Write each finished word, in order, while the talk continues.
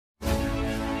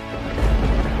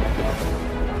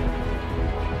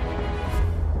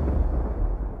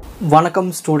வணக்கம்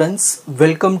students,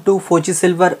 welcome to ஃபோச்சி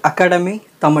silver academy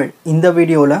Tamil. இந்த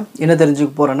வீடியோவில் என்ன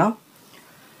தெரிஞ்சுக்க போகிறேன்னா,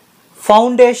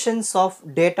 ஃபவுண்டேஷன்ஸ் ஆஃப்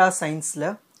டேட்டா சயின்ஸில்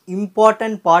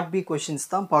இம்பார்ட்டன்ட் பார்ட் பி கொஷின்ஸ்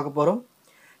தான் பார்க்க போகிறோம்.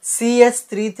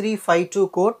 CS3352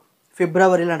 கோட்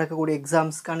பிப்ரவரியில் நடக்கக்கூடிய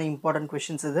எக்ஸாம்ஸ்க்கான இம்பார்ட்டன்ட்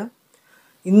கொஷின்ஸ் இது.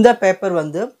 இந்த பேப்பர்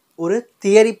வந்து ஒரு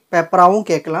தியரி பேப்பராகவும்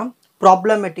கேட்கலாம்,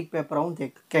 ப்ராப்ளமேட்டிக் பேப்பராகவும்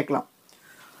கேட்கலாம்.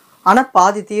 ஆனால்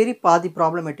பாதி தியரி பாதி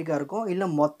ப்ராப்ளமேட்டிக்காக இருக்கும், இல்லை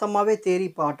மொத்தமாகவே தியரி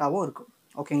பார்ட்டாகவும் இருக்கும்.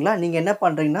 ஓகேங்களா? நீங்கள் என்ன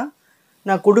பண்ணுறீங்கன்னா,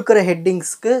 நான் கொடுக்குற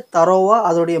ஹெட்டிங்ஸ்க்கு தரோவாக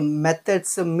அதோடைய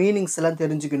மெத்தட்ஸ் மீனிங்ஸ் எல்லாம்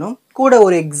தெரிஞ்சுக்கணும். கூட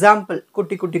ஒரு எக்ஸாம்பிள்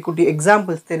குட்டி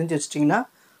எக்ஸாம்பிள்ஸ் தெரிஞ்சு வச்சிட்டிங்கன்னா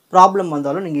ப்ராப்ளம்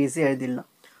வந்தாலும் நீங்கள் ஈஸியாக எழுதிடலாம்.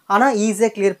 ஆனால்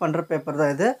ஈஸியாக கிளியர் பண்ணுற பேப்பர்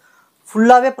தான் இது.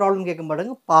 ஃபுல்லாகவே ப்ராப்ளம் கேட்க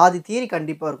மாட்டாங்க, பாதி தியரி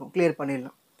கண்டிப்பாக இருக்கும், கிளியர்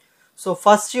பண்ணிடலாம். ஸோ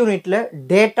ஃபஸ்ட் யூனிட்டில்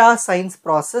data science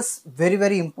process very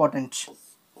very important.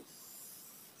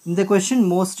 இந்த கொஷின்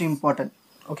மோஸ்ட் இம்பார்ட்டன்ட்.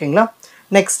 ஓகேங்களா?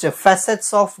 Next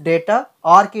ஃபெசட்ஸ் of data,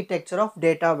 architecture of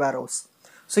data warehouse.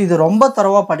 So இது ரொம்ப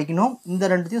தரவாக படிக்கணும், இந்த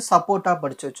ரெண்டுத்தையும் சப்போர்ட்டாக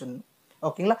படித்து வச்சிடணும்.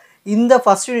 ஓகேங்களா? இந்த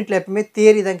ஃபஸ்ட் யூனிட்டில் எப்பவுமே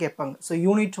தியரி தான் கேட்பாங்க. ஸோ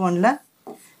யூனிட் 1ல்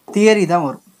தியரி தான்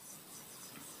வரும்.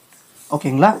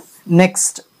 ஓகேங்களா?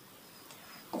 நெக்ஸ்ட்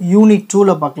யூனிட்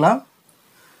 2ல் பார்க்கலாம்.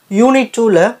 யூனிட்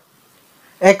 2ல்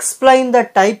explain the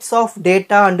types of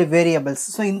data and variables.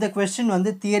 So இந்த கொஸ்டின்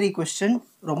வந்து தியரி கொஸ்டின்,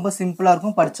 ரொம்ப சிம்பிளாக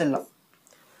இருக்கும், படிச்சிடலாம்.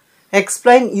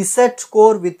 Explain Z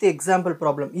score with example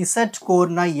problem. Z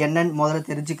ஸ்கோர்னா என்னன்னு முதல்ல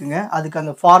தெரிஞ்சுக்குங்க, அதுக்கு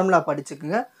அந்த ஃபார்முலா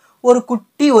படிச்சுக்குங்க,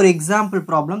 ஒரு எக்ஸாம்பிள்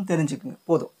ப்ராப்ளம் தெரிஞ்சுக்குங்க,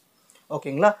 போதும்.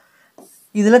 ஓகேங்களா?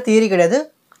 இதில் தியரி கிடையாது,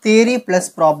 தியரி ப்ளஸ்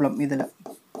ப்ராப்ளம் இதில்.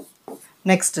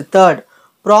 Next third,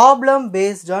 problem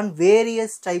based on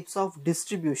various types of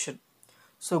distribution.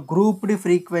 So grouped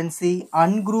frequency,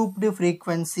 ungrouped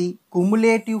frequency,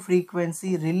 cumulative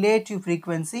frequency,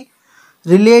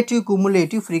 relative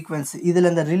cumulative frequency. இதில்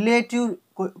இந்த ரிலேட்டிவ்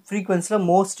ஃப்ரீக்வன்சியில்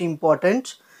மோஸ்ட் இம்பார்ட்டண்ட்.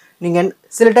 நீங்கள்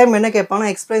சில டைம் என்ன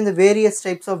கேட்பாங்கன்னா, explain the various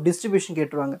types of distribution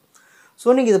கேட்டுருவாங்க. So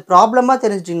நீங்கள் இது ப்ராப்ளமாக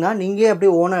தெரிஞ்சிட்டிங்கன்னா நீங்கள்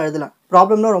அப்படியே ஓனாக எழுதலாம்.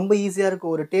 ப்ராப்ளம்னா ரொம்ப ஈஸியாக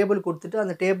இருக்கும். ஒரு டேபிள் கொடுத்துட்டு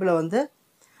அந்த டேபிளை வந்து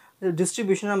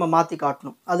டிஸ்ட்ரிபியூஷனை நம்ம மாற்றி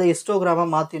காட்டணும், அதை ஹிஸ்டோகிராமாக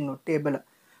மாற்றிடணும் டேபிளை.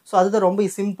 ஸோ அதுதான்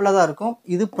ரொம்ப சிம்பிளாக தான் இருக்கும்.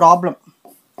 இது ப்ராப்ளம்.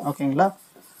 ஓகேங்களா?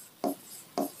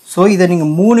 ஸோ இதை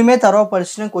நீங்கள் மூணுமே தரவாக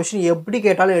படிச்சுன்னா கொஷின் எப்படி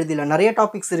கேட்டாலும் எழுதிடலாம். நிறைய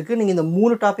டாபிக்ஸ் இருக்குது, நீங்கள் இந்த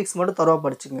 3 டாபிக்ஸ் மட்டும் தரவாக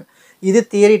படிச்சுங்க. இது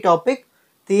theory topic,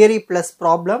 theory plus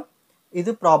problem,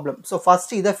 இது ப்ராப்ளம். ஸோ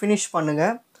ஃபஸ்ட்டு இதை ஃபினிஷ்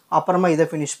பண்ணுங்கள், அப்புறமா இதை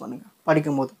ஃபினிஷ் பண்ணுங்கள்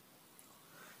படிக்கும் போது.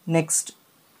 Next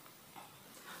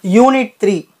unit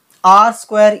 3 R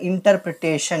square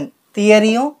interpretation.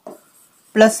 தியரியும்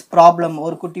plus problem,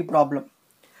 ஒரு குட்டி ப்ராப்ளம்.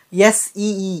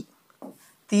 SEE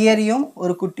தியரியும்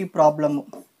ஒரு குட்டி ப்ராப்ளமும்.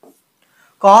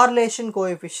 கார்லேஷன்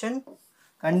கோஎஃபிஷியன்ட்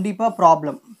கண்டிப்பாக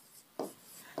ப்ராப்ளம்.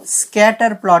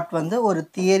 ஸ்கேட்டர் பிளாட் வந்து ஒரு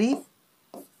தியரி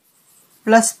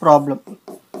ப்ளஸ் ப்ராப்ளம்.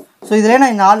 ஸோ இதில்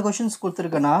நான் 4 கொஷின்ஸ்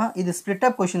கொடுத்துருக்கேன்னா இது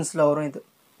ஸ்ப்ளிட்டப் கொஷின்ஸில் வரும். இது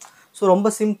ஸோ ரொம்ப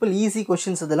சிம்பிள் ஈஸி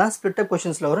கொஷின்ஸ், இதெல்லாம் ஸ்ப்ளிட்டப்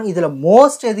கொஷின்ஸில் வரும். இதில்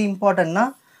மோஸ்ட் எது இம்பார்ட்டன்ட்னா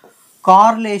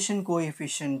கார்லேஷன்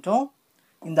கோஎஃபிஷியன்ட்டும்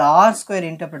இந்த R square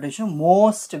interpretation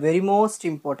very most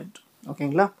important.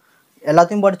 ஓகேங்களா?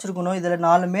 எல்லாத்தையும் படிச்சிருக்கணும். இதில்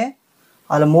 4மே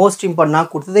அதில் மோஸ்ட் இம்பார்ட்டன்ட் நான்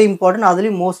கொடுத்ததே இம்பார்ட்டன்ட்,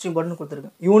 அதுலேயும் மோஸ்ட் இம்பார்ட்டன்ட்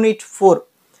கொடுத்துருக்கேன். Unit 4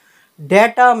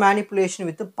 data manipulation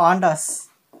with பாண்டாஸ்.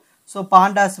 So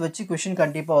பாண்டாஸ் வச்சு கொஷின்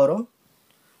கண்டிப்பாக வரும்.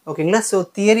 ஓகேங்களா? ஸோ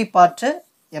தியரி பார்ட்டு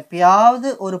எப்பயாவது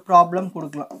ஒரு ப்ராப்ளம்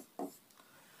கொடுக்கலாம்.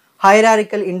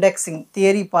 Hierarchical indexing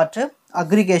theory part,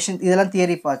 aggregation இதெல்லாம்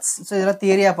தியரி பார்ட்ஸ். ஸோ இதெல்லாம்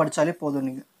தியரியாக படித்தாலே போதும்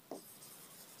நீங்கள்.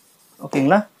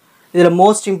 ஓகேங்களா? இதில்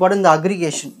மோஸ்ட் இம்பார்ட்டன்ட்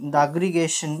இந்த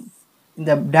அக்ரிகேஷன்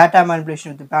இந்த data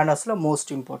manipulation with பாண்டாஸில்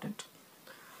most important.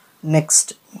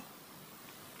 Next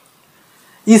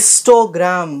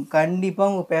histogram. கண்டிப்பாக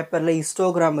உங்கள் பேப்பரில்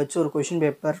ஹிஸ்டோகிராம் வச்சு ஒரு கொஷின்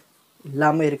பேப்பர்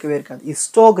இல்லாமல் இருக்கவே இருக்காது.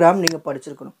 ஹிஸ்டோகிராம் நீங்கள்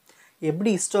படிச்சிருக்கணும்,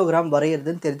 எப்படி ஹிஸ்டோகிராம்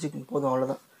வரைகிறதுன்னு தெரிஞ்சுக்கணும், போதும்,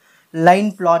 அவ்வளோதான்.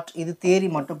 லைன் பிளாட் இது தியரி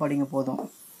மட்டும் படிங்க போதும்.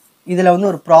 இதில் வந்து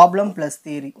ஒரு problem plus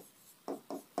theory.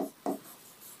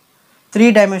 3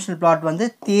 dimensional plot வந்து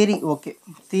தியரி. ஓகே,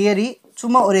 தியரி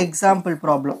சும்மா ஒரு எக்ஸாம்பிள்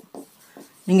ப்ராப்ளம்.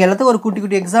 நீங்கள் எல்லாத்துக்கும் ஒரு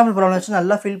குட்டி எக்ஸாம்பிள் ப்ராப்ளம் வச்சு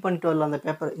நல்லா ஃபில் பண்ணிட்டு வரலாம் அந்த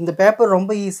பேப்பர். இந்த பேப்பர்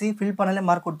ரொம்ப ஈஸி, ஃபில் பண்ணாலே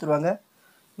மார்க் கொடுத்துருவாங்க.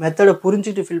 மெத்தடை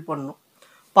புரிஞ்சுக்கிட்டு ஃபில் பண்ணணும்.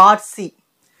 பார்ட் சி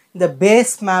இந்த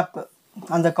பேஸ் மேப்,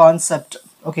 அந்த கான்செப்ட்.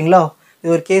 ஓகேங்களா?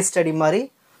 இது ஒரு கேஸ் ஸ்டடி மாதிரி.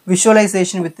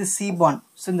 Visualisation with Sifan.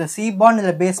 ஸோ இந்த சிபான்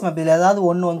இதில் பேஸ் மேப் இதில் ஏதாவது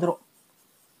ஒன்று வந்துடும்.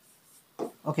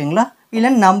 ஓகேங்களா?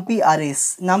 இல்லை நம்பி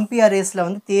அரேஸில்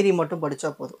வந்து தியரி மட்டும்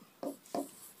படித்தா போதும்.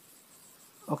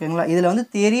 ஓகேங்களா? இதில் வந்து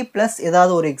தியரி ப்ளஸ்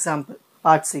ஏதாவது ஒரு எக்ஸாம்பிள்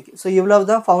பார்ட் சிக்கு. ஸோ இவ்வளவு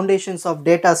தான் foundations of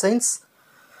data science.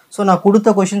 So நான் கொடுத்த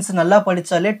கொஷின்ஸ் நல்லா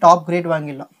படித்தாலே டாப் கிரேட்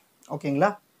வாங்கிடலாம். ஓகேங்களா?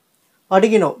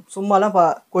 படிக்கணும், சும்மாலாம்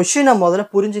கொஷினை முதல்ல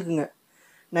புரிஞ்சுக்குங்க.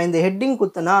 நான் இந்த ஹெட்டிங்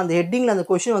கொடுத்தேன்னா அந்த ஹெட்டிங்கில் அந்த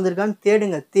கொஷின் வந்திருக்கான்னு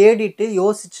தேடிட்டு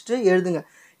யோசிச்சுட்டு எழுதுங்க.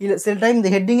 இல்லை சில டைம்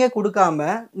இந்த ஹெட்டிங்கே கொடுக்காம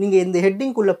நீங்கள் இந்த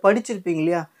ஹெட்டிங்குள்ளே படிச்சிருப்பீங்க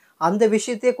இல்லையா, அந்த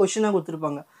விஷயத்தையே கொஷினாக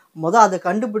கொடுத்துருப்பாங்க. அதை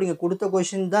கண்டுபிடிங்க. கொடுத்த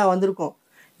கொஷின் தான் வந்திருக்கும்,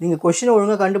 நீங்கள் கொஷினை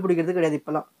ஒழுங்காக கண்டுபிடிக்கிறது கிடையாது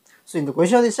இப்போலாம். ஸோ இந்த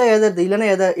கொஷின் வந்துச்சா எழுதுறது, இல்லைன்னா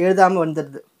எழுதாமல்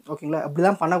வந்துடுது. ஓகேங்களா?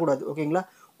 அப்படிலாம் பண்ணக்கூடாது. ஓகேங்களா?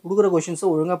 கொடுக்குற கொஷின்ஸை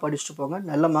ஒழுங்காக படிச்சுட்டு போங்க,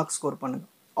 நல்ல மார்க்ஸ் ஸ்கோர் பண்ணுங்கள்.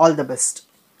 All the best.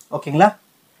 ஓகேங்களா?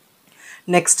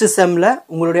 நெக்ஸ்ட் செம்மில்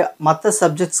உங்களுடைய மற்ற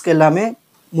சப்ஜெக்ட்ஸ்க்கு எல்லாமே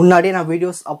முன்னாடியே நான்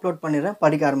வீடியோஸ் அப்லோட் பண்ணிடுறேன்,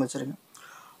 படிக்க ஆரம்பிச்சிருங்க.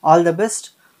 All the best.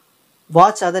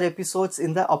 Watch other episodes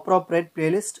in the appropriate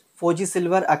playlist. 4G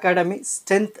Silver Academy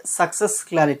Strength Success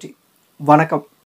Clarity. வணக்கம்.